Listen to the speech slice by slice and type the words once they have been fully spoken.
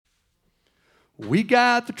We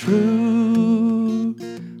got the truth.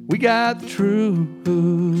 We got the truth.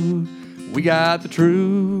 We got the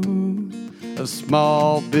truth of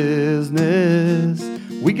small business.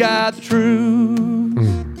 We got the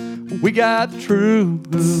truth. We got the truth.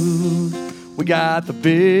 We got the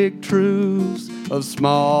big truths of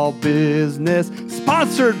small business.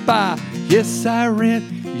 Sponsored by Yes, I Rent.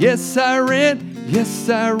 Yes, I Rent. Yes,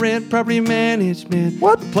 I Rent Property Management.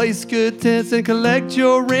 What? Place good tenants and collect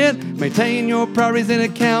your rent. Maintain your properties and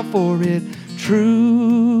account for it.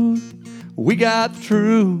 Truth. We got the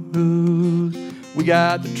truth. We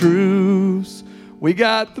got the truths. We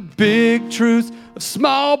got the big truths of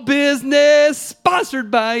small business.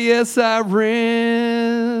 Sponsored by Yes, I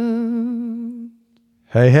Rent.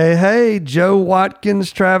 Hey, hey, hey, Joe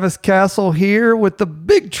Watkins, Travis Castle here with the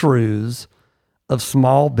big truths of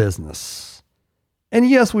small business. And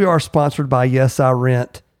yes, we are sponsored by Yes, I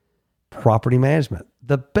Rent Property Management,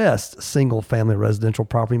 the best single-family residential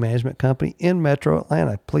property management company in Metro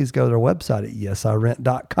Atlanta. Please go to their website at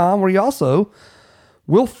yesirent.com, where you also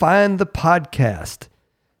will find the podcast,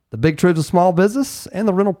 The Big Truths of Small Business, and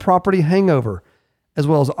the Rental Property Hangover, as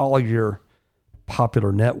well as all of your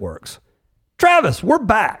popular networks. Travis, we're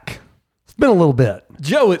back. It's been a little bit.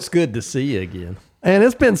 Joe, it's good to see you again. And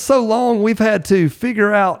it's been so long, we've had to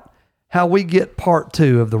figure out how we get part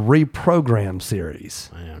 2 of the Reprogram series.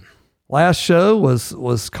 Man. Last show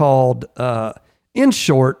was called, in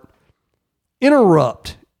short,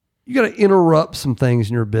 interrupt. You got to interrupt some things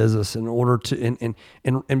in your business in order to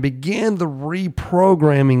and begin the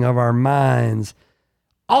reprogramming of our minds,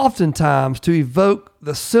 oftentimes to evoke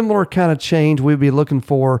the similar kind of change we'd be looking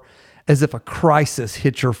for as if a crisis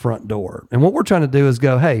hit your front door. And what we're trying to do is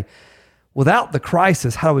go, hey, without the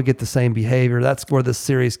crisis, how do we get the same behavior? That's where this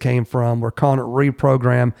series came from. We're calling it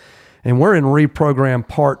Reprogram, and we're in Reprogram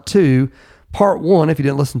Part 2. Part 1, if you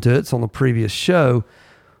didn't listen to it, it's on the previous show.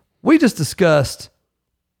 We just discussed,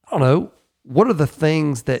 I don't know, what are the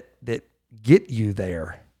things that get you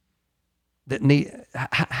there? That need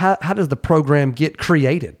how does the program get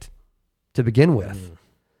created to begin with?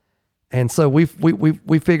 And so we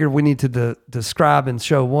figured we need to describe and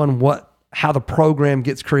show how the program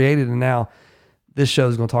gets created, and now this show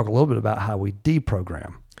is going to talk a little bit about how we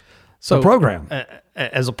deprogram the program.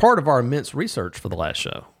 As a part of our immense research for the last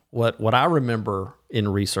show, what I remember in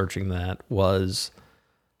researching that was,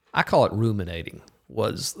 I call it ruminating,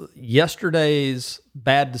 was yesterday's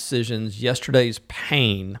bad decisions, yesterday's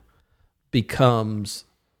pain becomes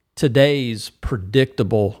today's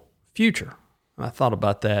predictable future. And I thought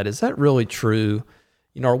about that. Is that really true?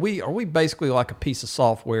 You know, are we basically like a piece of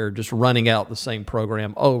software just running out the same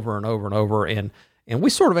program over and over and over? And we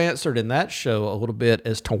sort of answered in that show a little bit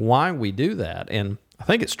as to why we do that. And I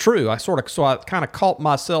think it's true. I kind of caught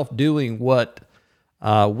myself doing what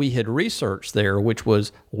we had researched there, which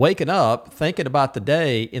was waking up, thinking about the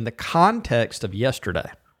day in the context of yesterday.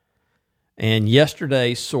 And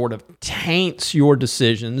yesterday sort of taints your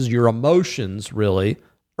decisions, your emotions really,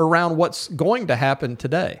 around what's going to happen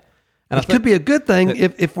today. And it could be a good thing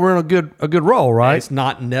if we're in a good role, right? It's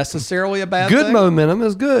not necessarily a bad thing. Good momentum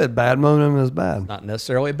is good. Bad momentum is bad. It's not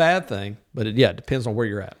necessarily a bad thing, but it depends on where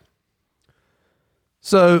you're at.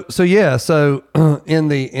 So in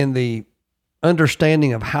the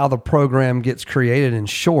understanding of how the program gets created, in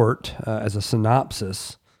short, as a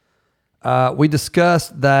synopsis, we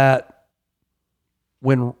discussed that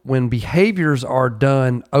when behaviors are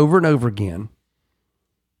done over and over again,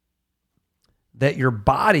 that your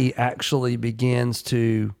body actually begins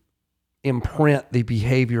to imprint the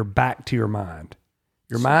behavior back to your mind.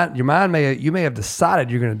 You may have decided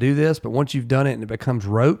you're going to do this, but once you've done it and it becomes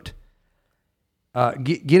rote,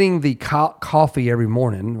 getting the coffee every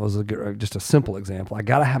morning was just a simple example. I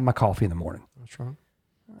got to have my coffee in the morning. That's right.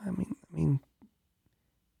 I mean,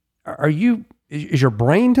 is your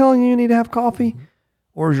brain telling you need to have coffee,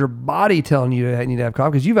 or is your body telling you you need to have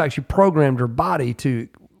coffee? Because you've actually programmed your body to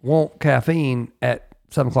want caffeine at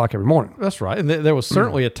 7 o'clock every morning. That's right. And there was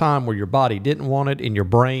certainly a time where your body didn't want it and your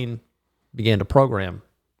brain began to program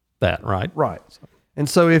that, right? Right. And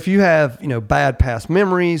so if you have, bad past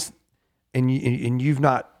memories and you've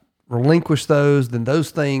not relinquished those, then those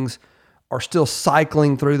things are still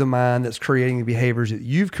cycling through the mind that's creating the behaviors that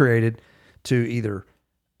you've created to either,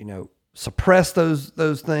 suppress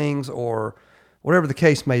those things, or whatever the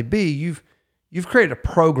case may be. You've created a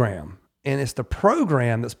program. And it's the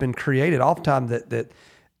program that's been created oftentimes that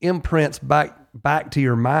imprints back to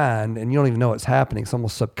your mind, and you don't even know it's happening. It's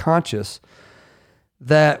almost subconscious,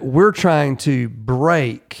 that we're trying to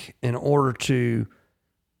break in order to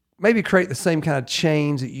maybe create the same kind of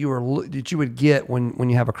change that you would get when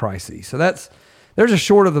you have a crisis. So that's there's a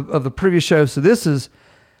short of the previous show. So this is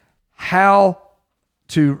how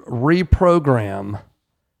to reprogram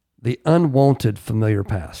the unwanted familiar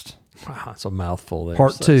past. Wow, that's a mouthful there.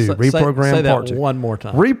 Part 2, reprogram say part that 2. one more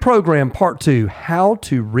time. Reprogram part 2, how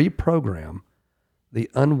to reprogram the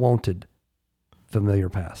unwanted familiar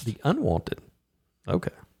past. The unwanted.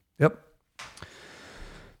 Okay. Yep.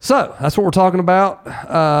 So that's what we're talking about.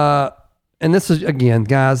 And this is, again,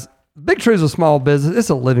 guys, Big Truths of Small Business. It's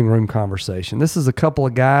a living room conversation. This is a couple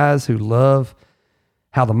of guys who love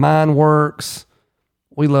how the mind works.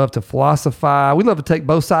 We love to philosophize. We love to take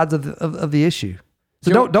both sides of the issue.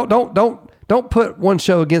 So don't put one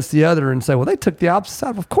show against the other and say, well, they took the opposite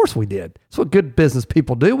side. Of course we did. That's what good business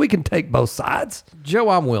people do. We can take both sides. Joe,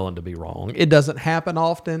 I'm willing to be wrong. It doesn't happen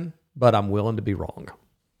often, but I'm willing to be wrong.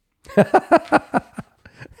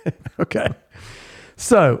 Okay.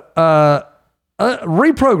 So,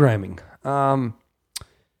 reprogramming.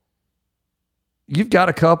 You've got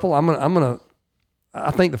a couple.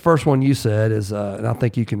 I think the first one you said is, and I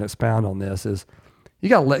think you can expound on this, is you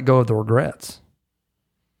got to let go of the regrets.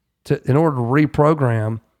 In order to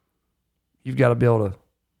reprogram, you've got to be able to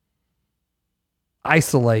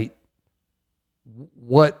isolate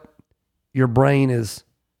what your brain is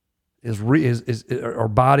or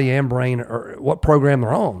body and brain, or what program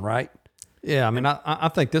they're on, right? Yeah, I mean, I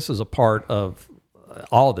think this is a part of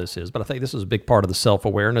all of this is, but I think this is a big part of the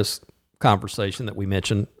self-awareness conversation that we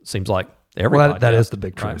mentioned. Seems like everybody. Well, that is the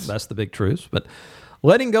big truth. Right? That's the big truth. But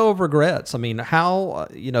letting go of regrets. I mean, how,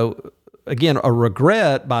 again, a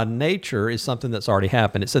regret by nature is something that's already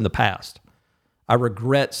happened. It's in the past. I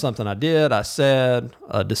regret something I did, I said,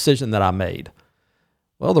 a decision that I made.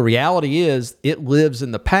 Well, the reality is it lives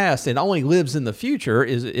in the past and only lives in the future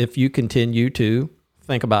is if you continue to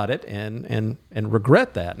think about it and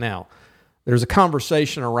regret that. Now, there's a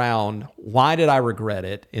conversation around why did I regret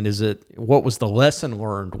it, and what was the lesson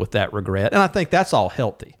learned with that regret? And I think that's all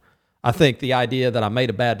healthy. I think the idea that I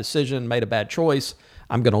made a bad decision, made a bad choice,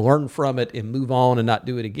 I'm going to learn from it and move on and not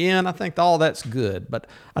do it again, I think all that's good. But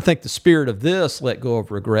I think the spirit of this, let go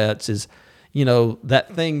of regrets, is, that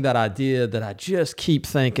thing that I did that I just keep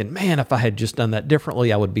thinking, man, if I had just done that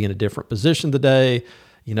differently, I would be in a different position today.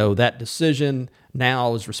 That decision now I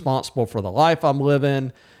was responsible for the life I'm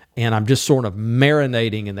living, and I'm just sort of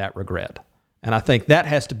marinating in that regret. And I think that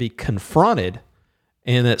has to be confronted.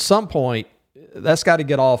 And at some point, that's got to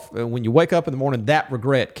get off. When you wake up in the morning, that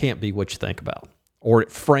regret can't be what you think about, or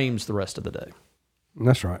it frames the rest of the day.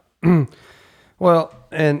 That's right. Well,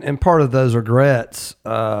 and part of those regrets,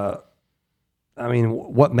 what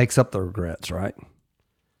makes up the regrets, right?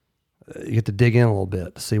 You get to dig in a little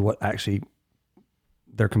bit to see what actually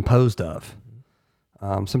they're composed of.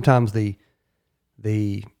 Sometimes the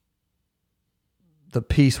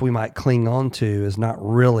piece we might cling on to is not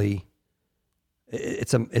really.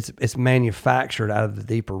 It's manufactured out of the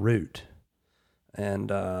deeper root,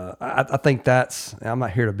 and I think that's. I'm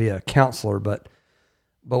not here to be a counselor, but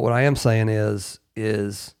what I am saying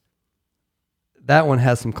is that one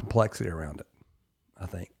has some complexity around it. I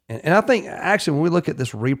think, and I think actually when we look at this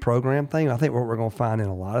reprogram thing, I think what we're going to find in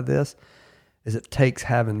a lot of this is it takes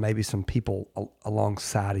having maybe some people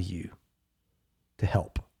alongside of you to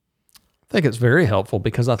help. I think it's very helpful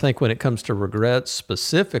because I think when it comes to regrets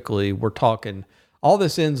specifically, we're talking, all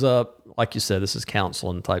this ends up, like you said, this is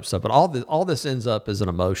counseling type stuff, but all this ends up as an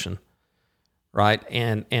emotion, right?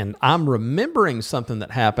 And I'm remembering something that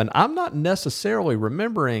happened. I'm not necessarily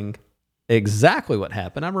remembering exactly what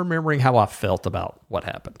happened. I'm remembering how I felt about what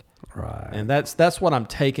happened. Right. And that's what I'm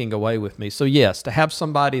taking away with me. So yes, to have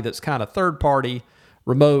somebody that's kind of third party,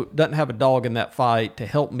 remote, doesn't have a dog in that fight, to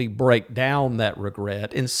help me break down that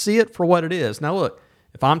regret and see it for what it is. Now look,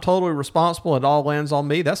 if I'm totally responsible and it all lands on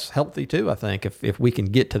me, that's healthy too, I think, if we can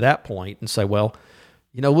get to that point and say, well,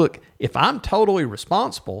 look, if I'm totally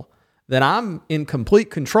responsible, then I'm in complete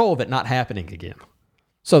control of it not happening again.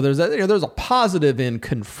 So there's a positive in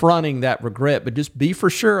confronting that regret, but just be for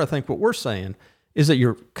sure, I think what we're saying is that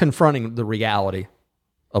you're confronting the reality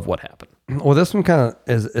of what happened. Well, this one kind of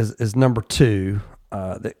is number 2.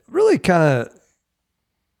 That really kind of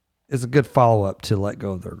is a good follow-up to let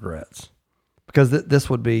go of the regrets. Because this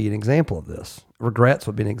would be an example of this. Regrets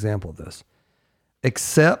would be an example of this.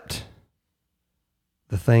 Accept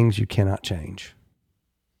the things you cannot change.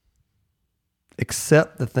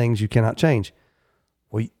 Accept the things you cannot change.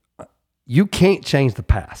 Well, you can't change the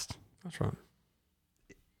past. That's right.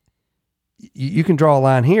 You can draw a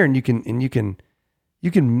line here, and you can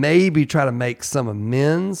maybe try to make some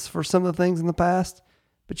amends for some of the things in the past,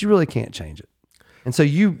 but you really can't change it. And so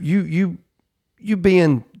you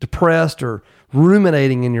being depressed or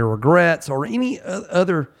ruminating in your regrets or any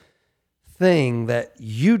other thing that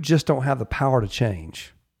you just don't have the power to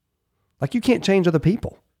change. Like, you can't change other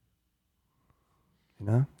people. You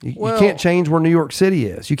know, you can't change where New York City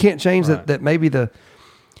is. You can't change that maybe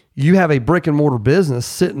you have a brick and mortar business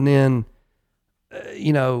sitting in,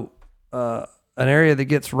 an area that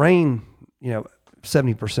gets rain,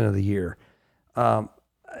 70% of the year.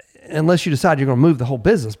 Unless you decide you're going to move the whole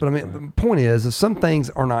business. But I mean, the point is some things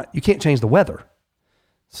are not, you can't change the weather.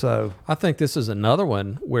 So I think this is another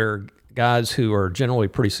one where guys who are generally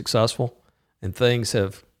pretty successful and things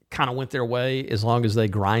have kind of went their way as long as they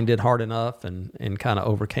grinded hard enough and kind of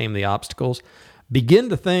overcame the obstacles, begin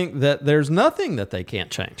to think that there's nothing that they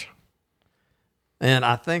can't change. And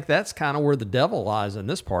I think that's kind of where the devil lies in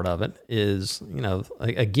this part of it is,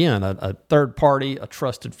 again, a third party, a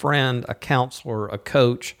trusted friend, a counselor, a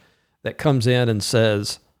coach that comes in and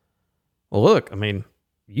says, well, look, I mean,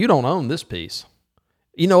 you don't own this piece.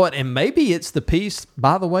 You know what? And maybe it's the piece,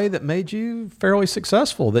 by the way, that made you fairly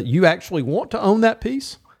successful, that you actually want to own that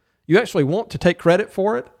piece. You actually want to take credit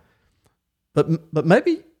for it. But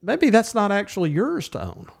maybe that's not actually yours to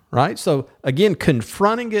own, right? So again,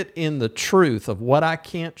 confronting it in the truth of what I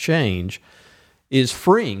can't change is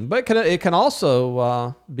freeing, but it can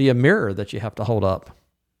also be a mirror that you have to hold up.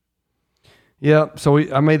 Yeah. So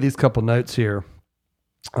I made these couple notes here.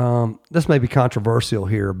 This may be controversial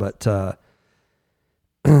here, but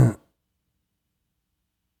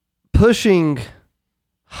pushing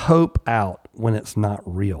hope out when it's not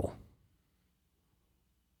real.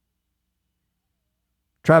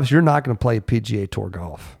 Travis, you're not going to play PGA Tour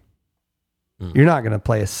golf. You're not going to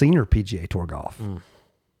play a senior PGA Tour golf.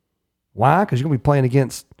 Why? Because you're going to be playing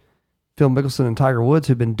against Phil Mickelson and Tiger Woods,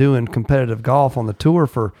 who've been doing competitive golf on the tour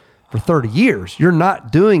for 30 years. You're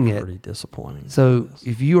not doing it. Pretty disappointing. So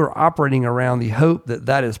if you are operating around the hope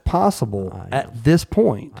that is possible at this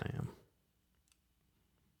point,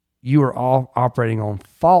 you are all operating on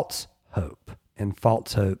false hope. And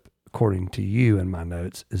false hope, according to you in my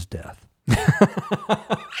notes, is death.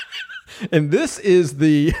 And this is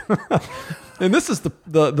the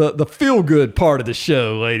feel good part of the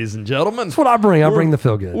show, ladies and gentlemen. That's what I bring. I bring the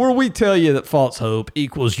feel good. Where we tell you that false hope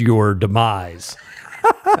equals your demise.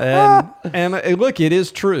 and look, it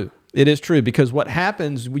is true. It is true, because what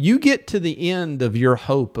happens, you get to the end of your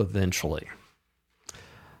hope eventually.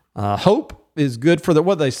 Hope is good for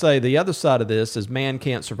what they say. The other side of this is man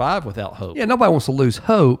can't survive without hope. Yeah, nobody wants to lose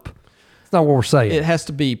hope. That's not what we're saying. It has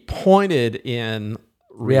to be pointed in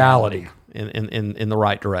reality, in the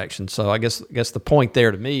right direction. So I guess the point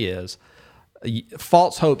there to me is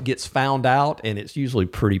false hope gets found out, and it's usually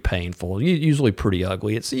pretty painful, usually pretty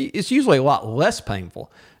ugly. It's usually a lot less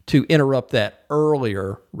painful to interrupt that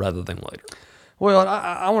earlier rather than later. Well,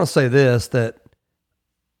 I want to say this, that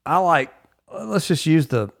I like, let's just use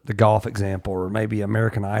the golf example, or maybe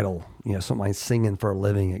American Idol, somebody singing for a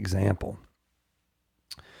living example.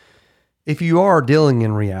 If you are dealing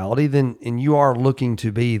in reality, and you are looking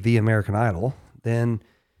to be the American Idol, then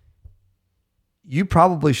you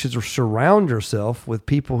probably should surround yourself with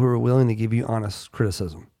people who are willing to give you honest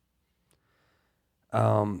criticism.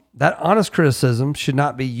 That honest criticism should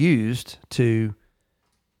not be used to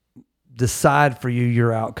decide for you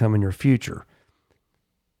your outcome and your future.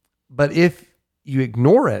 But if you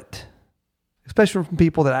ignore it, especially from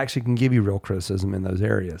people that actually can give you real criticism in those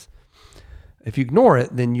areas, if you ignore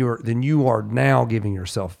it, then you are now giving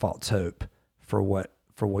yourself false hope for what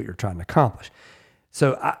you're trying to accomplish.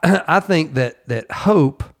 So I think that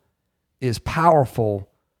hope is powerful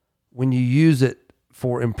when you use it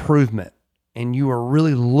for improvement, and you are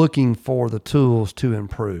really looking for the tools to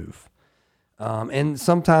improve. And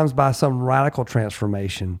sometimes by some radical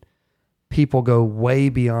transformation, people go way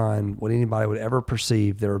beyond what anybody would ever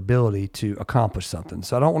perceive their ability to accomplish something.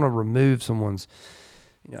 So I don't want to remove someone's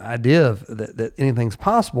idea of that anything's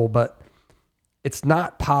possible, but it's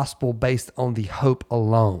not possible based on the hope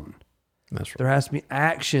alone. That's right. There has to be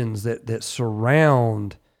actions that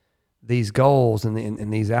surround these goals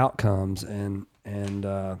and these outcomes, and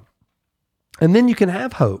then you can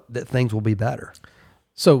have hope that things will be better.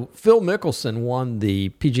 So Phil Mickelson won the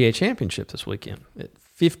PGA Championship this weekend at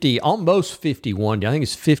 50, almost 51. I think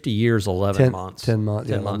it's 50 years, 11 months. 10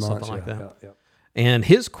 months, something like that. Yeah. And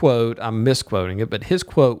his quote, I'm misquoting it, but his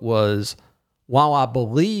quote was, "While I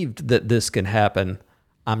believed that this could happen,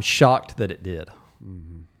 I'm shocked that it did."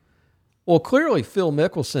 Mm-hmm. Well, clearly Phil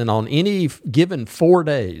Mickelson, on any given 4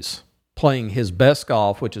 days, playing his best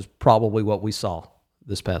golf, which is probably what we saw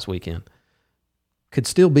this past weekend, could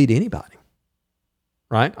still beat anybody,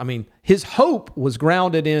 right? I mean, his hope was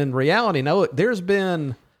grounded in reality. Now, look,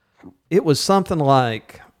 it was something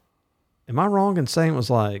like, am I wrong in saying it was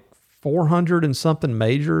like 400 and something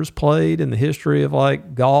majors played in the history of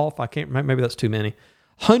like golf. I can't remember, maybe that's too many.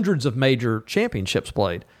 Hundreds of major championships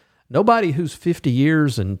played. Nobody who's 50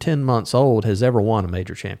 years and 10 months old has ever won a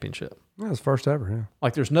major championship. That was first ever, yeah.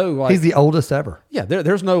 Like there's no like... He's the oldest ever. Yeah,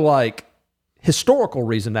 there's no like historical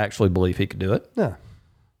reason to actually believe he could do it. Yeah.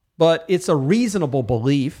 But it's a reasonable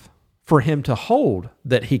belief for him to hold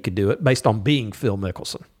that he could do it based on being Phil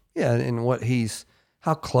Mickelson. Yeah, and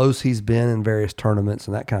how close he's been in various tournaments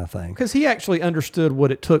and that kind of thing. Because he actually understood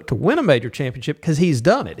what it took to win a major championship because he's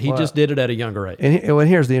done it. He just did it at a younger age. And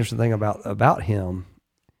here's the interesting thing about him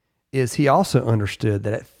is he also understood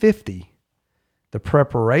that at 50, the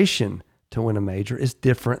preparation to win a major is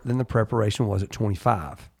different than the preparation was at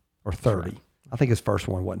 25 or 30. Right. I think his first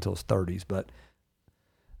one wasn't until his 30s. But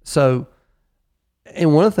so,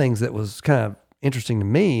 and one of the things that was kind of interesting to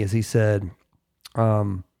me is he said,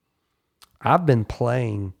 I've been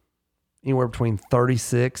playing anywhere between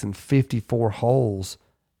 36 and 54 holes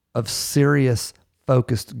of serious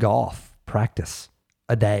focused golf practice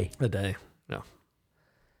a day. A day, yeah.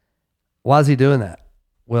 Why is he doing that?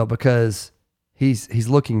 Well, because he's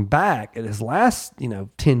looking back at his last,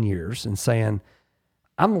 10 years and saying,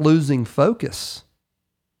 I'm losing focus.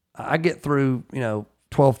 I get through,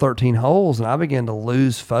 12, 13 holes and I begin to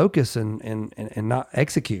lose focus and not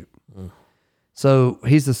execute. So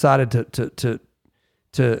he's decided to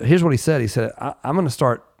here's what he said. He said, I'm going to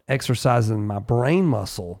start exercising my brain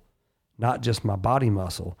muscle, not just my body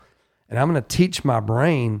muscle. And I'm going to teach my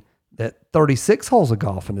brain that 36 holes of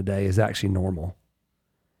golf in a day is actually normal.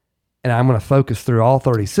 And I'm going to focus through all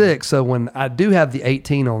 36. So when I do have the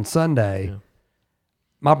 18 on Sunday,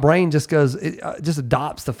 my brain just goes, it just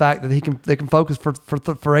adopts the fact that they can focus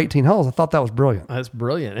for 18 holes. I thought that was brilliant. That's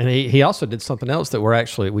brilliant. And he also did something else that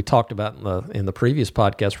we talked about in the previous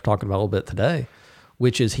podcast. We're talking about a little bit today,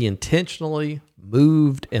 which is he intentionally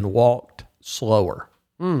moved and walked slower.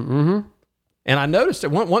 Mm-hmm. And I noticed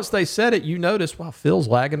it once they said it. You noticed, wow, Phil's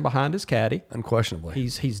lagging behind his caddy. Unquestionably,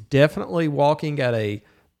 he's definitely walking at a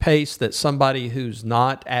pace that somebody who's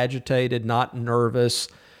not agitated, not nervous.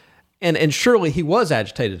 And surely he was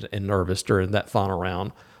agitated and nervous during that final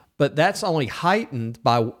round, but that's only heightened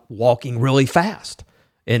by walking really fast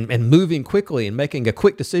and moving quickly and making a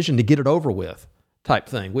quick decision to get it over with type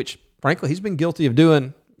thing, which frankly he's been guilty of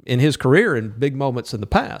doing in his career in big moments in the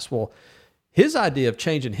past. Well, his idea of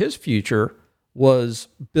changing his future was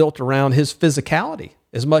built around his physicality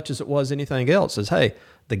as much as it was anything else. Is, hey,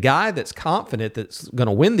 the guy that's confident that's going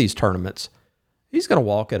to win these tournaments, he's going to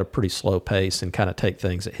walk at a pretty slow pace and kind of take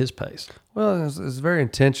things at his pace. Well, it was very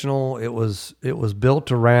intentional. It was built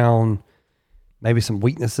around maybe some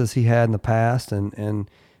weaknesses he had in the past, and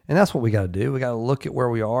that's what we got to do. We got to look at where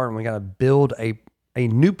we are, and we got to build a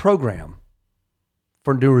new program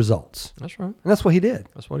for new results. That's right. And that's what he did.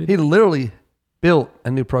 That's what he did. He literally built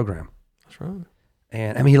a new program. That's right.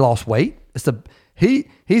 And I mean, he lost weight.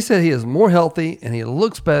 He said he is more healthy and he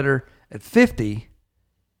looks better at 50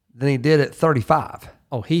 than he did at 35.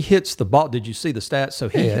 Oh, he hits the ball. Did you see the stats? So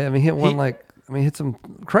he hit some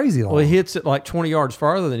crazy long. Well, he hits it like 20 yards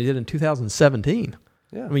farther than he did in 2017.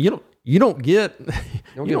 Yeah. I mean, you don't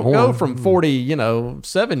go from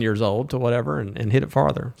 7 years old to whatever and hit it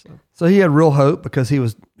farther. So he had real hope because he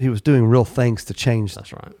was doing real things to change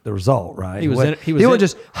That's right. the result, right? He was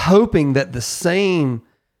just hoping that the same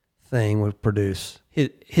thing would produce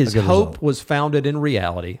his hope was founded in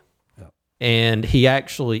reality. Yep. And he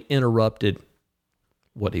actually interrupted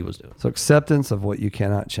what he was doing. So acceptance of what you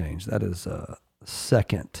cannot change. That is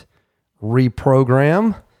second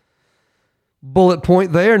reprogram. Bullet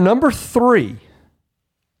point there. Number 3.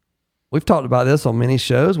 We've talked about this on many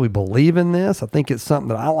shows. We believe in this. I think it's something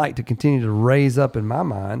that I like to continue to raise up in my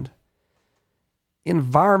mind.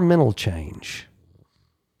 Environmental change.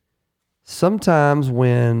 Sometimes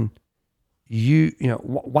when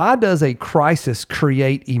why does a crisis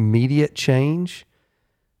create immediate change?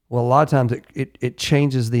 Well, a lot of times it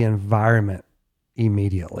changes the environment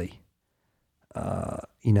immediately.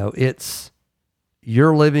 It's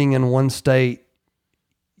you're living in one state,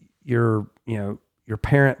 your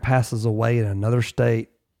parent passes away in another state,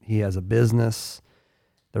 he has a business,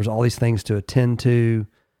 there's all these things to attend to,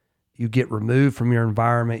 you get removed from your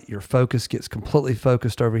environment, your focus gets completely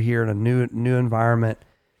focused over here in a new environment.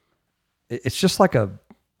 It's just like a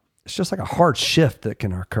hard shift that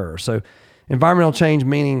can occur. So environmental change,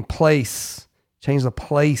 meaning place, change the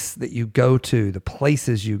place that you go to, the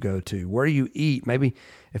places you go to, where you eat. Maybe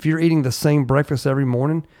if you're eating the same breakfast every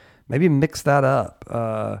morning, maybe mix that up.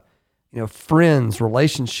 Friends,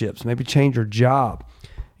 relationships, maybe change your job.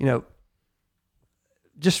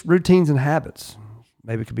 Just routines and habits.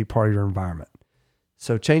 Maybe it could be part of your environment.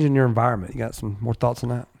 So changing your environment, you got some more thoughts on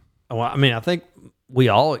that? Well, I mean, I think we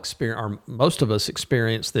all experience, or most of us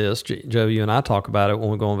experience this. Joe, you and I talk about it when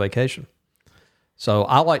we go on vacation. So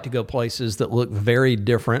I like to go places that look very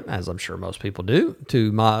different, as I'm sure most people do,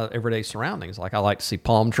 to my everyday surroundings. Like I like to see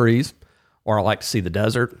palm trees, or I like to see the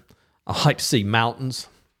desert. I like to see mountains,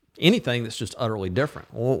 anything that's just utterly different.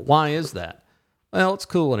 Well, why is that? Well, it's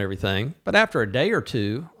cool and everything, but after a day or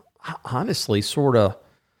two, honestly, sort of,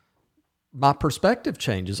 my perspective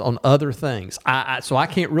changes on other things. So I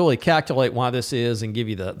can't really calculate why this is and give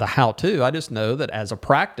you the how-to. I just know that as a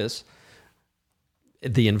practice,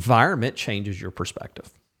 the environment changes your perspective.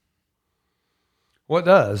 Well, it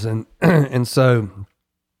does. And, and so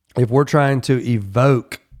if we're trying to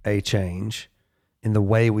evoke a change in the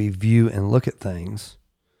way we view and look at things,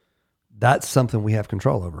 that's something we have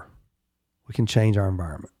control over. We can change our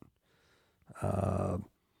environment.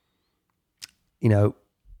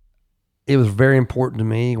 It was very important to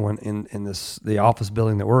me when in the office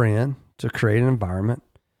building that we're in to create an environment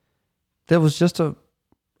that was just a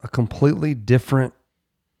completely different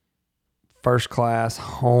first class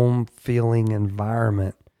home feeling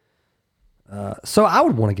environment. So I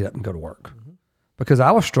would want to get up and go to work because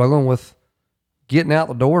I was struggling with getting out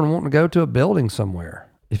the door and wanting to go to a building somewhere.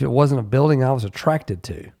 If it wasn't a building I was attracted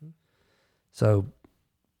to. So,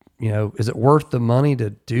 is it worth the money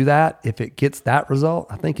to do that if it gets that result?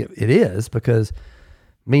 I think it is, because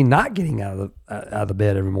me not getting out of the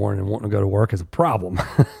bed every morning and wanting to go to work is a problem.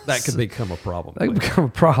 That could become a problem. That could become a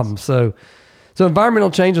problem. So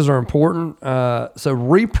environmental changes are important. So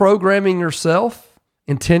reprogramming yourself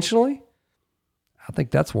intentionally, I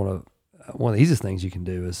think that's one of the easiest things you can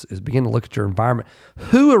do is begin to look at your environment.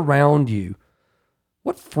 Who around you,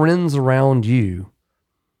 what friends around you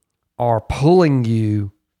are pulling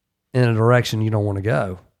you in a direction you don't want to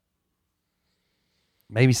go?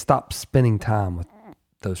 Maybe stop spending time with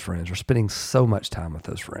those friends or spending so much time with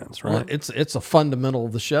those friends, right? Well, it's a fundamental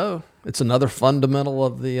of the show. It's another fundamental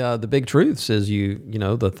of the big truths is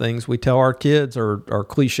the things we tell our kids are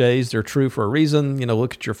cliches. They're true for a reason.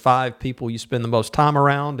 Look at your 5 people you spend the most time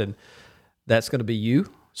around, and that's going to be you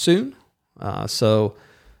soon. So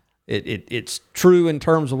it's true in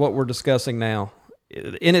terms of what we're discussing now.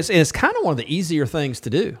 And it's kind of one of the easier things to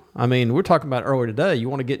do. I mean, we were talking about earlier today. You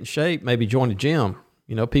want to get in shape, maybe join a gym.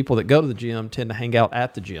 People that go to the gym tend to hang out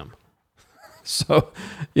at the gym. So,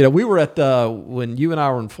 we were at when you and I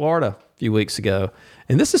were in Florida a few weeks ago,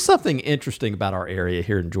 and this is something interesting about our area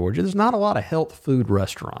here in Georgia. There's not a lot of health food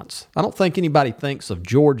restaurants. I don't think anybody thinks of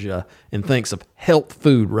Georgia and thinks of health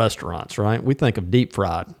food restaurants, right? We think of deep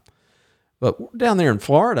fried. But we're down there in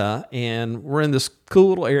Florida, and we're in this cool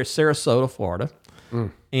little area, Sarasota, Florida.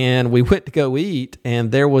 And we went to go eat,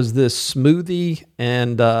 and there was this smoothie,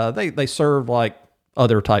 and they served like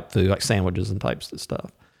other type food, like sandwiches and types of stuff.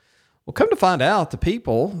 Well, come to find out, the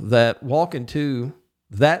people that walk into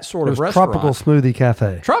that sort of restaurant, Tropical Smoothie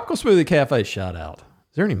Cafe, shout out.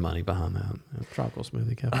 Is there any money behind that? Tropical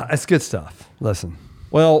Smoothie Cafe. It's good stuff. Listen.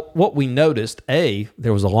 Well, what we noticed, A,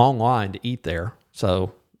 there was a long line to eat there,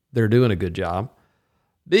 so they're doing a good job.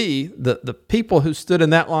 B, the people who stood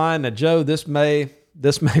in that line, now Joe, this may be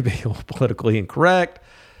a little politically incorrect.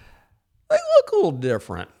 They look a little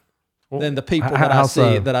different than the people that I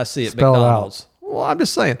see at McDonald's. Well, I'm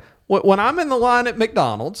just saying, when I'm in the line at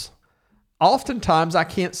McDonald's, oftentimes I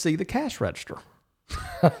can't see the cash register.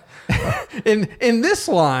 In this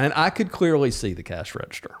line, I could clearly see the cash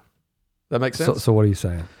register. That makes sense? So what are you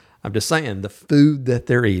saying? I'm just saying the food that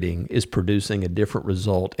they're eating is producing a different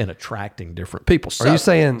result and attracting different people. Are you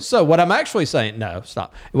saying... So what I'm actually saying... No,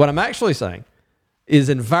 stop. What I'm actually saying is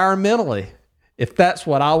environmentally, if that's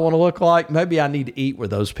what I want to look like, maybe I need to eat where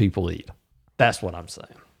those people eat. That's what I'm saying.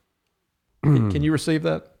 Can you receive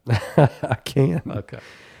that? I can. Okay.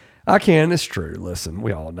 I can. It's true. Listen,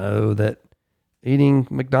 we all know that eating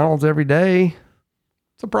McDonald's every day...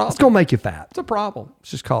 It's a problem. It's going to make you fat. It's a problem.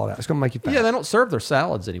 Let's just call it out. It's going to make you fat. Yeah, they don't serve their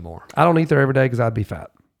salads anymore. I don't eat there every day because I'd be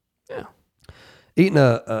fat. Yeah. Eating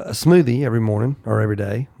a smoothie every morning or every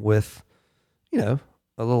day with, a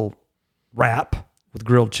little wrap with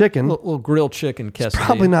grilled chicken. A little grilled chicken quesadilla. It's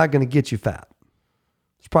probably not going to get you fat.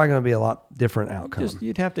 It's probably going to be a lot different outcome.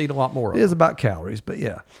 You'd have to eat a lot more. It is about calories, but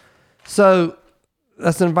yeah. So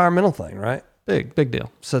that's an environmental thing, right? Big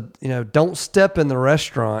deal. So, don't step in the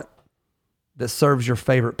restaurant that serves your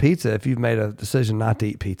favorite pizza if you've made a decision not to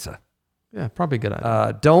eat pizza. Yeah, probably a good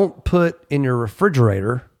idea. Don't put in your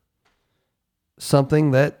refrigerator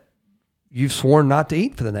something that you've sworn not to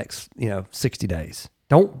eat for the next, 60 days.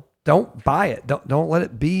 Don't buy it. Don't let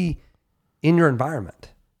it be in your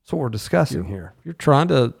environment. That's what we're discussing here. You're trying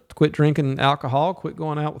to quit drinking alcohol, quit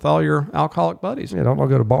going out with all your alcoholic buddies. Yeah, don't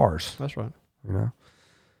go to bars. That's right. You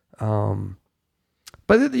know,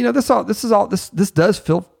 but you know, this does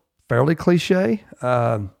feel fairly cliche.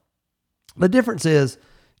 The difference is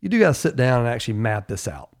you do got to sit down and actually map this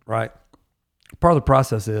out, right? Part of the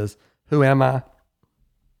process is, who am I?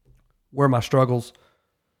 Where are my struggles?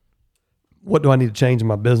 What do I need to change in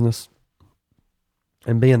my business?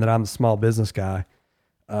 And being that I'm the small business guy,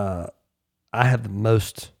 I have the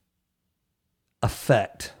most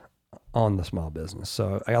effect on the small business.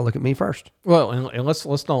 So I got to look at me first. Well, and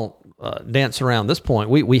let's don't dance around this point.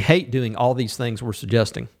 We hate doing all these things we're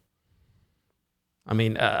suggesting. I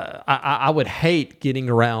mean, I would hate getting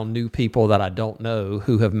around new people that I don't know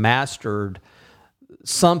who have mastered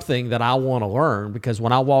something that I want to learn, because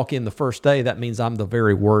when I walk in the first day, that means I'm the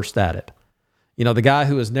very worst at it. You know, the guy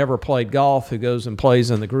who has never played golf, who goes and plays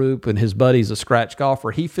in the group and his buddy's a scratch golfer,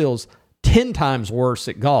 he feels 10 times worse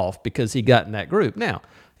at golf because he got in that group. Now,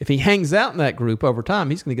 if he hangs out in that group over time,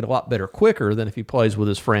 he's going to get a lot better quicker than if he plays with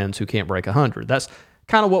his friends who can't break 100. That's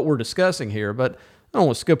kind of what we're discussing here, but I don't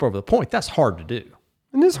want to skip over the point. That's hard to do.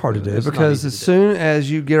 It is hard to do, because as soon as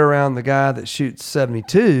you get around the guy that shoots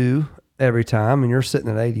 72 every time and you're sitting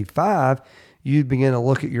at 85, you begin to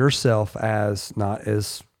look at yourself as not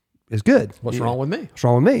as good. What's wrong with me? What's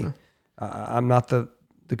wrong with me? I'm not the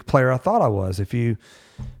player I thought I was. If you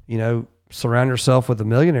surround yourself with the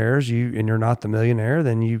millionaires, and you're not the millionaire,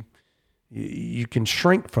 then you can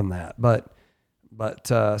shrink from that. But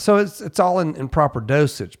so it's all in proper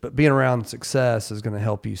dosage. But being around success is going to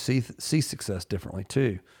help you see success differently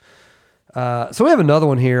too. So we have another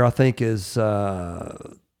one here. I think is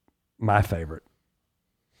my favorite.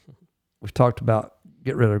 We've talked about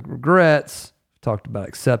get rid of regrets. Talked about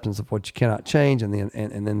acceptance of what you cannot change, and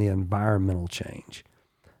then the environmental change.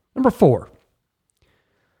 Number 4,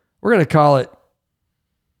 we're going to call it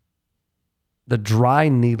the dry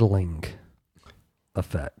needling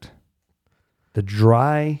effect. The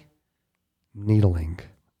dry needling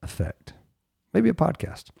effect. Maybe a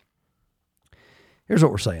podcast. Here's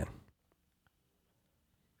what we're saying.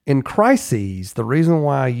 In crises, the reason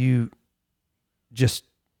why you just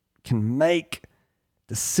can make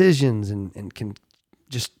decisions and can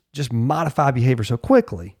just modify behavior so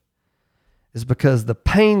quickly is because the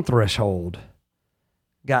pain threshold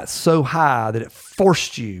got so high that it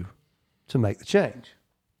forced you to make the change.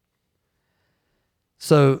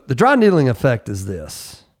 So the dry needling effect is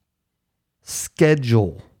this: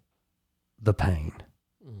 schedule the pain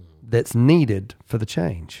that's needed for the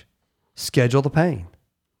change. Schedule the pain.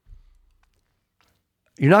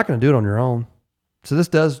 You're not going to do it on your own. So this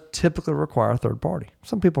does typically require a third party.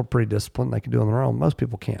 Some people are pretty disciplined. They can do it on their own. Most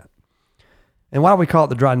people can't. And why do we call it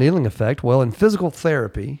the dry needling effect? Well, in physical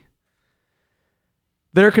therapy,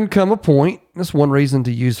 there can come a point. That's one reason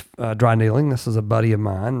to use dry needling. This is a buddy of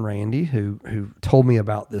mine, Randy, who told me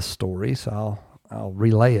about this story. So I'll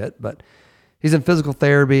relay it. But he's in physical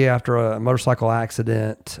therapy after a motorcycle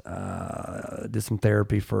accident, did some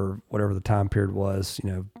therapy for whatever the time period was,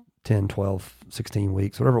 10, 12, 16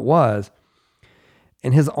 weeks, whatever it was.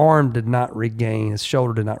 And his arm did not regain, his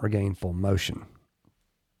shoulder did not regain full motion.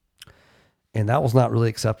 And that was not really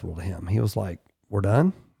acceptable to him. He was like, "We're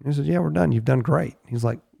done?" He said, "Yeah, we're done. You've done great." He's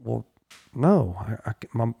like, "Well, no,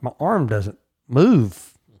 my arm doesn't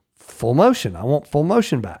move full motion. I want full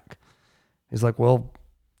motion back." He's like, "Well,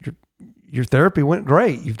 your therapy went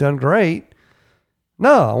great. You've done great."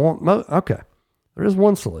 "No, I want okay. There is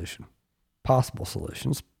one solution, possible solution.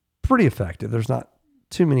 It's pretty effective. There's not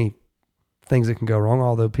too many things that can go wrong,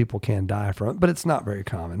 although people can die from it, but it's not very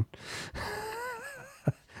common."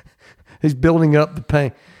 He's building up the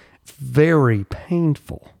pain. It's very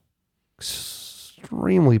painful,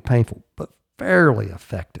 extremely painful, but fairly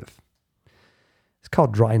effective. It's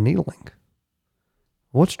called dry needling.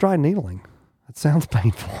 What's dry needling? It sounds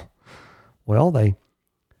painful. Well,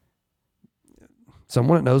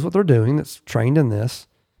 someone that knows what they're doing, that's trained in this,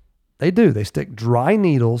 they stick dry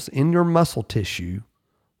needles in your muscle tissue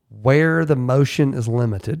where the motion is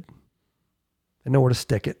limited. They know where to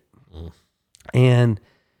stick it. And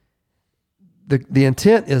the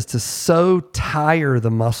intent is to so tire the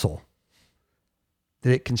muscle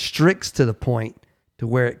that it constricts to the point to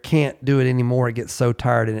where it can't do it anymore. It gets so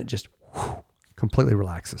tired and it just completely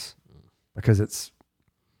relaxes because it's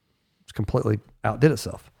completely outdid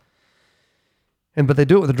itself. But they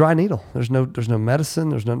do it with a dry needle. There's no medicine.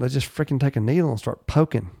 They just freaking take a needle and start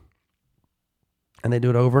poking. And they do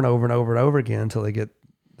it over and over and over and over again until they get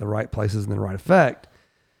the right places and the right effect.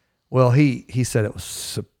 Well, he said it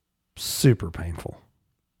was super painful.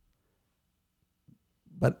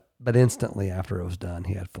 But instantly after it was done,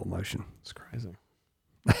 he had full motion. It's crazy.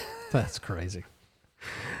 That's crazy.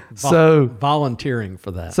 So volunteering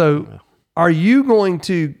for that. So are you going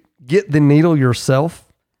to get the needle yourself,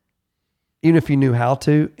 even if you knew how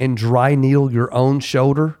to, and dry needle your own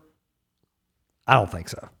shoulder? I don't think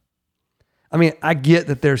so. I mean, I get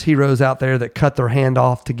that there's heroes out there that cut their hand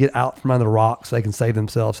off to get out from under the rock so they can save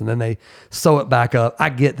themselves, and then they sew it back up. I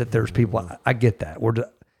get that there's people. I get that.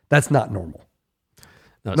 That's not normal.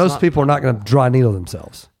 No, most people are not going to dry needle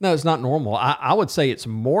themselves. No, it's not normal. I would say it's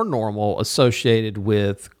more normal associated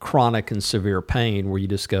with chronic and severe pain where you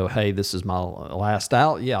just go, hey, this is my last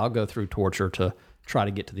out. Yeah, I'll go through torture to try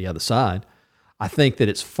to get to the other side. I think that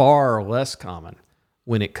it's far less common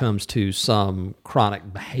when it comes to some chronic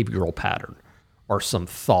behavioral pattern or some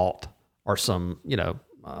thought or some,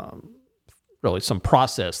 really some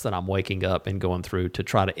process that I'm waking up and going through to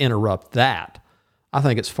try to interrupt that. I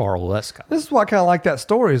think it's far less common. This is why I kind of like that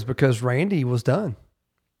story, is because Randy was done.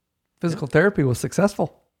 Physical therapy was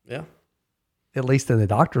successful. Yeah. At least in the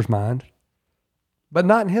doctor's mind, but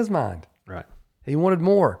not in his mind. Right. He wanted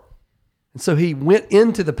more. And so he went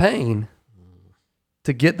into the pain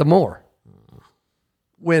to get the more.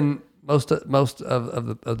 When most of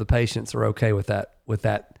the patients are okay with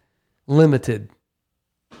that limited.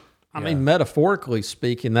 I mean, metaphorically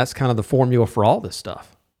speaking, that's kind of the formula for all this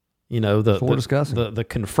stuff. The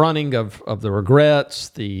confronting of the regrets,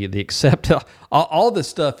 the accept, all this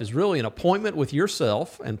stuff is really an appointment with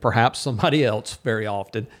yourself and perhaps somebody else very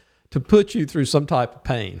often to put you through some type of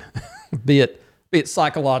pain, be it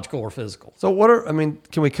psychological or physical. So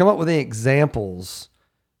can we come up with any examples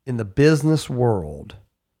in the business world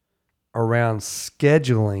around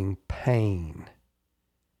scheduling pain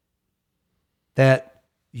that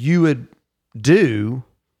you would do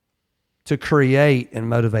to create and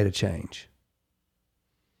motivate a change?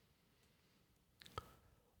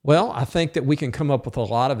 Well, I think that we can come up with a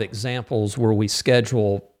lot of examples where we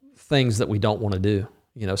schedule things that we don't want to do.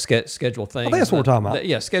 Schedule things. I think that's what we're talking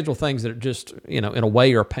about. Schedule things that are just, in a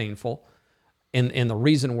way are painful. And the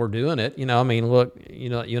reason we're doing it, look,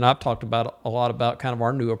 you and I've talked about a lot about kind of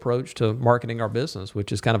our new approach to marketing our business,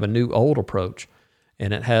 which is kind of a new old approach.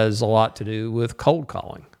 And it has a lot to do with cold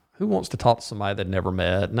calling. Who wants to talk to somebody they've never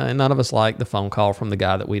met? None of us like the phone call from the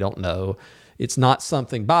guy that we don't know. It's not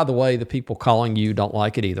something, by the way, the people calling you don't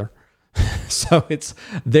like it either. So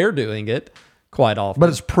they're doing it quite often. But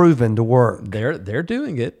it's proven to work. They're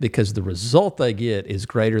doing it because the result they get is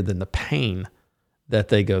greater than the pain that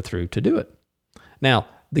they go through to do it. Now,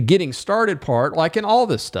 the getting started part, like in all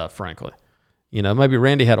this stuff, frankly, maybe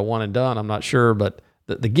Randy had a one and done, I'm not sure, but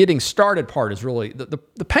the getting started part is really,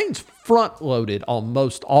 the pain's front loaded on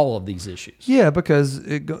most all of these issues. Yeah, because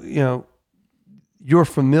your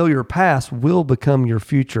familiar past will become your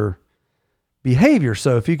future behavior.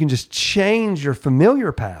 So if you can just change your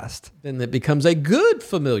familiar past, then it becomes a good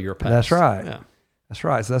familiar past. That's right. Yeah. That's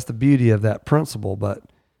right. So that's the beauty of that principle, but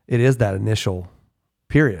it is that initial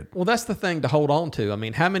period. Well, that's the thing to hold on to. I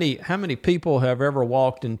mean, how many people have ever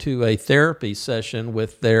walked into a therapy session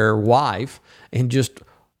with their wife and just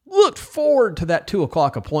looked forward to that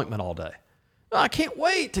 2:00 appointment all day? I can't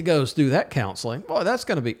wait to go do that counseling. Boy, that's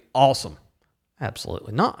going to be awesome.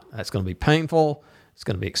 Absolutely not. That's going to be painful. It's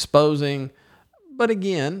going to be exposing. But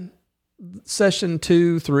again, session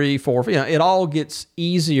 2, 3, 4, it all gets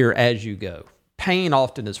easier as you go. Pain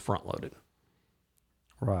often is front loaded.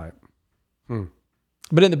 Right.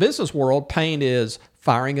 But in the business world, pain is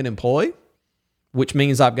firing an employee, which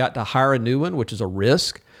means I've got to hire a new one, which is a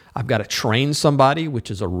risk. I've got to train somebody,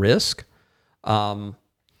 which is a risk.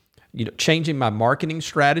 Changing my marketing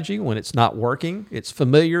strategy when it's not working. It's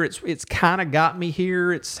familiar. It's kind of got me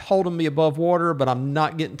here. It's holding me above water, but I'm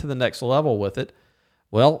not getting to the next level with it.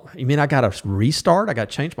 Well, you mean I got to restart? I got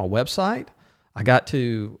to change my website? I got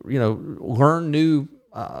to, learn new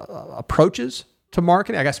approaches to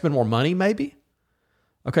marketing? I got to spend more money maybe?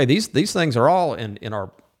 Okay, these things are all in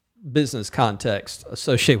our business context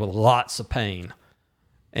associated with lots of pain.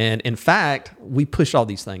 And in fact, we push all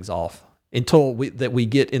these things off until we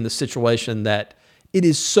get in the situation that it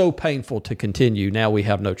is so painful to continue. Now we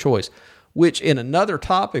have no choice, which in another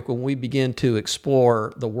topic, when we begin to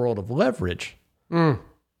explore the world of leverage.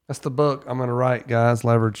 That's the book I'm going to write, guys,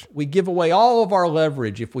 Leverage. We give away all of our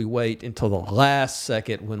leverage if we wait until the last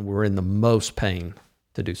second when we're in the most pain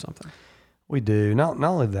to do something. We do. Not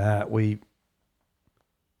only that,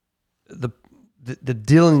 the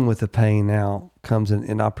dealing with the pain now comes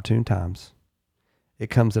in opportune times. It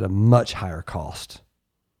comes at a much higher cost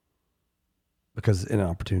because in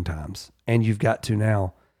opportune times. And you've got to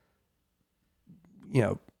now,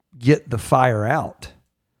 get the fire out.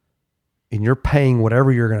 And you're paying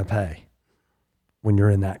whatever you're going to pay when you're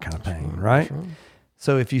in that kind of pain, right?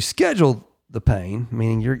 So if you schedule the pain,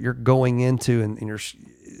 meaning you're going into and you're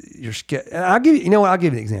I'll give you, I'll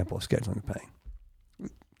give you an example of scheduling the pain.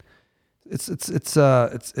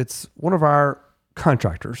 It's one of our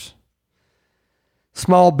contractors,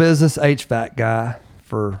 small business HVAC guy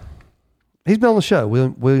he's been on the show,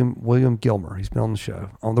 William Gilmer. He's been on the show,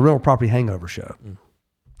 on the Rental Property Hangover show.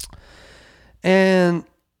 And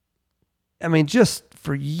I mean, just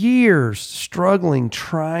for years struggling,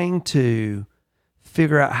 trying to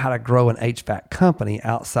figure out how to grow an HVAC company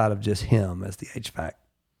outside of just him as the HVAC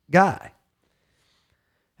guy.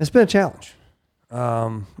 It's been a challenge.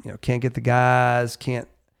 Can't get the guys,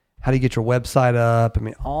 how do you get your website up? I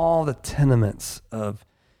mean, all the tenements of,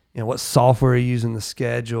 what software you use in the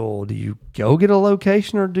schedule. Do you go get a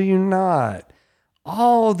location or do you not?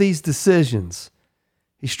 All these decisions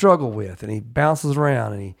he struggled with, and he bounces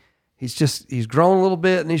around, and he's grown a little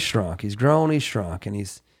bit and he's shrunk. He's grown, he's shrunk, and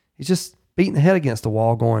he's just beating the head against the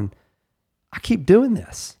wall going, I keep doing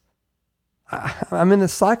this. I'm in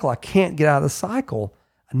this cycle. I can't get out of the cycle.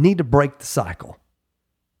 I need to break the cycle.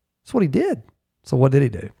 That's what he did. So what did he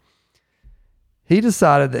do? He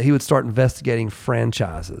decided that he would start investigating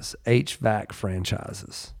franchises, HVAC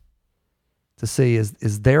franchises, to see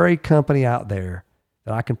is there a company out there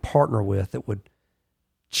that I can partner with that would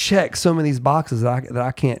check some of these boxes that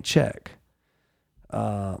I can't check.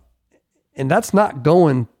 And that's not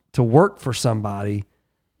going to work for somebody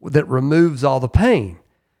that removes all the pain.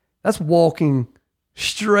 That's walking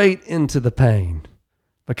straight into the pain,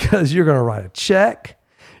 because you're going to write a check.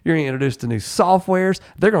 You're going to introduce to new softwares.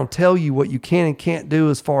 They're going to tell you what you can and can't do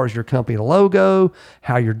as far as your company logo,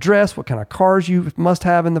 how you're dressed, what kind of cars you must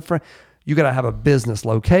have in the front. You got to have a business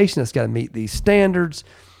location that's got to meet these standards.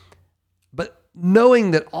 But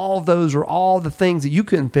knowing that all those are all the things that you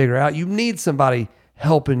couldn't figure out, you need somebody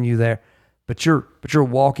helping you there. But you're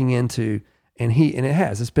walking into,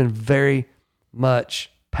 it's been very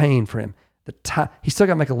much pain for him. The time he's still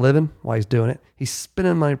got to make a living while he's doing it. He's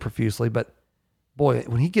spending money profusely, but boy,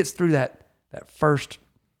 when he gets through that first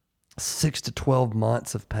 6 to 12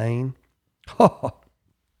 months of pain,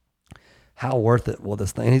 how worth it will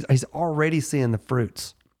this thing? He's already seeing the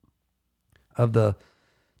fruits of the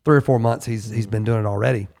 3 or 4 months he's been doing it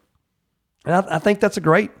already. And I think that's a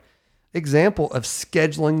great example of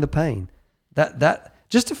scheduling the pain. That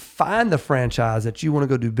just to find the franchise that you want to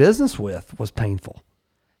go do business with was painful.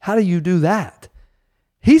 How do you do that?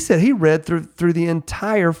 He said he read through the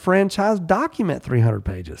entire franchise document, 300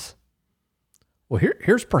 pages. Well,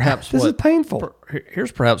 here's perhaps this is painful.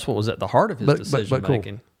 Here's perhaps what was at the heart of his decision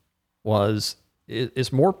making. Was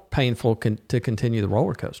it's more painful to continue the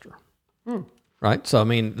roller coaster, right? So I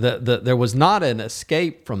mean, there was not an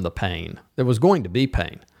escape from the pain. There was going to be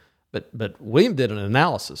pain, but William did an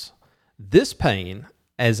analysis. This pain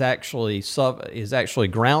is actually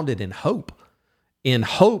grounded in hope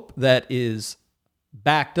that is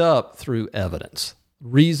backed up through evidence,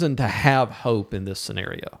 reason to have hope in this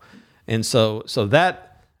scenario. And so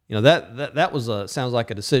that sounds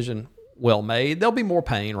like a decision well made. There'll be more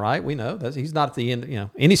pain, right? We know that he's not at the end.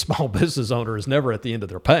 Any small business owner is never at the end of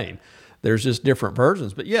their pain. There's just different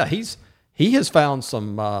versions. But yeah, he has found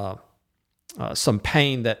some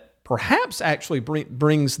pain that perhaps actually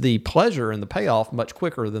brings the pleasure and the payoff much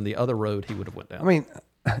quicker than the other road he would have went down. I mean,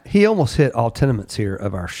 he almost hit all tenements here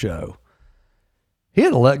of our show. He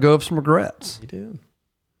had to let go of some regrets. He did.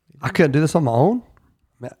 I couldn't do this on my own.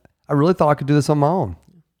 I really thought I could do this on my own.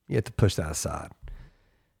 You have to push that aside.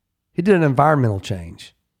 He did an environmental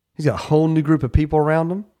change. He's got a whole new group of people around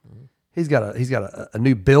him. He's got a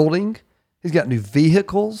new building. He's got new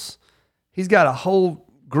vehicles. He's got a whole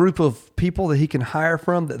group of people that he can hire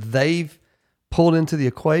from that they've pulled into the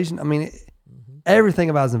equation. I mean, everything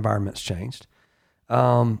about his environment's changed.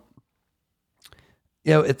 At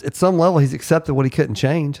some level, he's accepted what he couldn't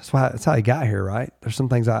change. That's how he got here, right? There's some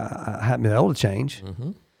things I haven't been able to change.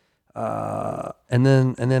 And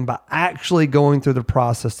then by actually going through the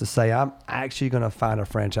process to say, I'm actually going to find a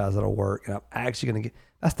franchise that'll work, and I'm actually going to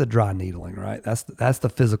that's the dry needling, right? That's the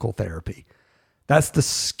physical therapy. That's the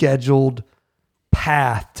scheduled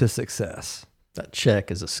path to success. That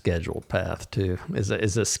check is a scheduled path too. Is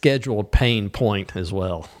a scheduled pain point as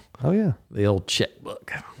well. Oh yeah, the old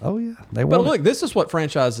checkbook. Oh yeah, but look, this is what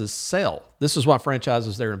franchises sell. This is why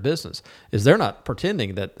franchises they're in business. Is they're not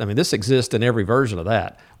pretending that. I mean, this exists in every version of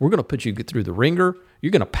that. We're going to put you through the ringer.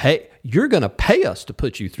 You're going to pay us to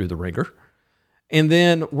put you through the ringer, and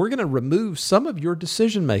then we're going to remove some of your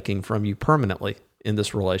decision making from you permanently in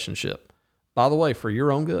this relationship. By the way, for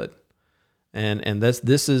your own good, and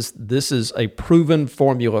this is a proven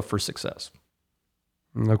formula for success.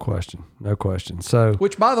 No question. No question. So,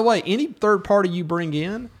 Which, by the way, any third party you bring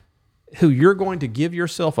in who you're going to give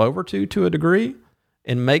yourself over to a degree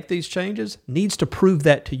and make these changes needs to prove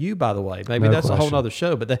that to you, by the way. Maybe No that's a whole question. other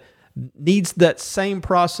show, but that needs that same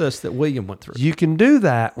process that William went through. you can do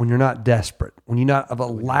that when you're not desperate, when you not have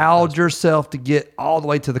allowed yourself to get all the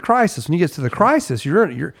way to the crisis. When you get to the crisis,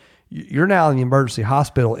 you're now in the emergency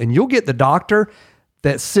hospital, and you'll get the doctor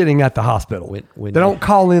that's sitting at the hospital. When they don't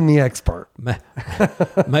call in the expert.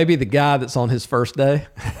 Maybe the guy that's on his first day.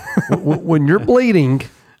 When you're bleeding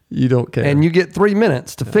You don't care. and you get 3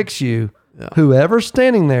 minutes to fix you, whoever's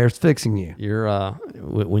standing there is fixing you. You're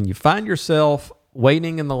when you find yourself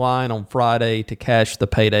waiting in the line on Friday to cash the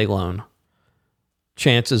payday loan,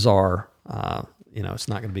 chances are, it's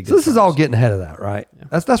not going to be good. So this is all getting ahead of that, right?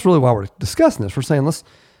 Yeah. That's really why we're discussing this. We're saying let's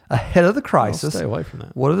ahead of the crisis. Stay away from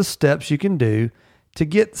that. What are the steps you can do to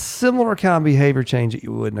get similar kind of behavior change that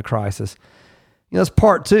you would in a crisis? That's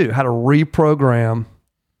part 2, how to reprogram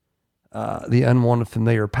the unwanted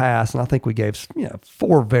familiar past. And I think we gave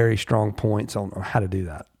 4 very strong points on how to do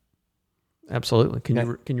that. Absolutely.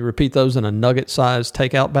 Can you repeat those in a nugget-sized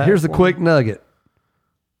takeout bag? Here's the quick nugget.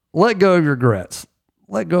 Let go of your regrets.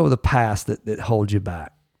 Let go of the past that holds you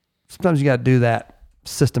back. Sometimes you got to do that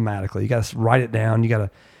systematically. You got to write it down. You got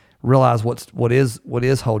to realize what is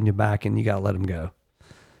holding you back, and you got to let them go.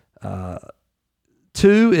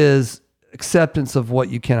 2 is acceptance of what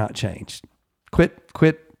you cannot change. Quit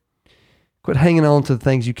hanging on to the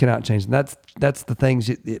things you cannot change. And that's the things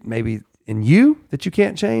that maybe in you that you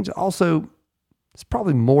can't change. Also, it's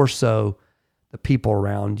probably more so the people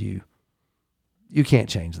around you. You can't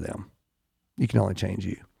change them. You can only change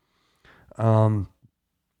you.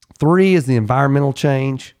 3 is the environmental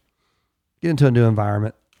change. Get into a new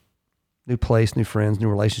environment, new place, new friends, new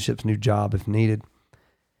relationships, new job if needed.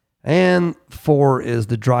 And 4 is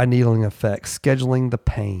the dry needling effect, scheduling the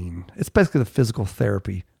pain. It's basically the physical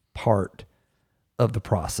therapy part of the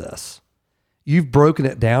process. You've broken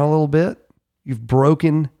it down a little bit. You've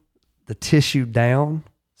broken the tissue down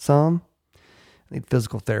some. I need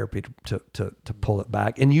physical therapy to pull it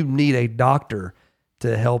back. And you need a doctor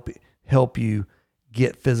to help you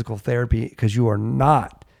get physical therapy, because you are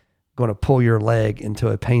not going to pull your leg into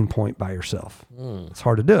a pain point by yourself. It's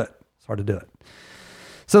hard to do it.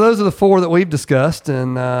 So those are the 4 that we've discussed,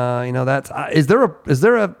 and that's. Is there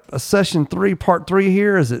a session 3, part 3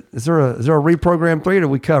 here? Is there a reprogram 3? Or did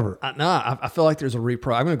we cover? No, I feel like there's a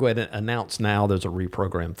reprogram. I'm going to go ahead and announce now. There's a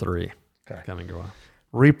reprogram 3 coming your way.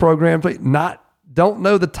 Reprogram 3. Don't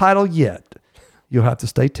know the title yet. You'll have to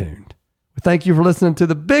stay tuned. We thank you for listening to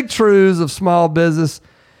the Big Truths of Small Business.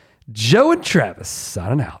 Joe and Travis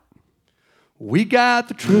signing out. We got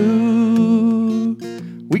the truth.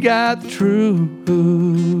 We got the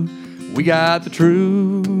truth. We got the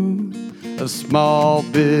truth of small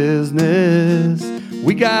business.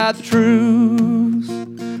 We got the truth.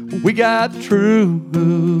 We got the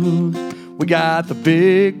truth. We got the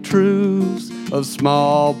big truths of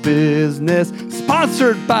small business.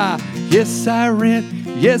 Sponsored by Yes I Rent,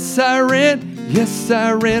 Yes I Rent, Yes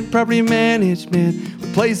I Rent Property Management.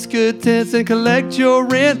 Replace good tenants and collect your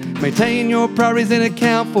rent. Maintain your properties and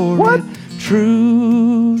account for it.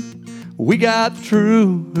 Truth. We got the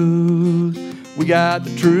truth. We got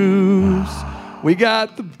the truths. We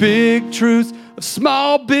got the big truths of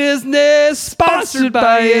small business. Sponsored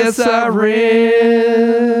by Yes I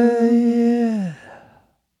Rent.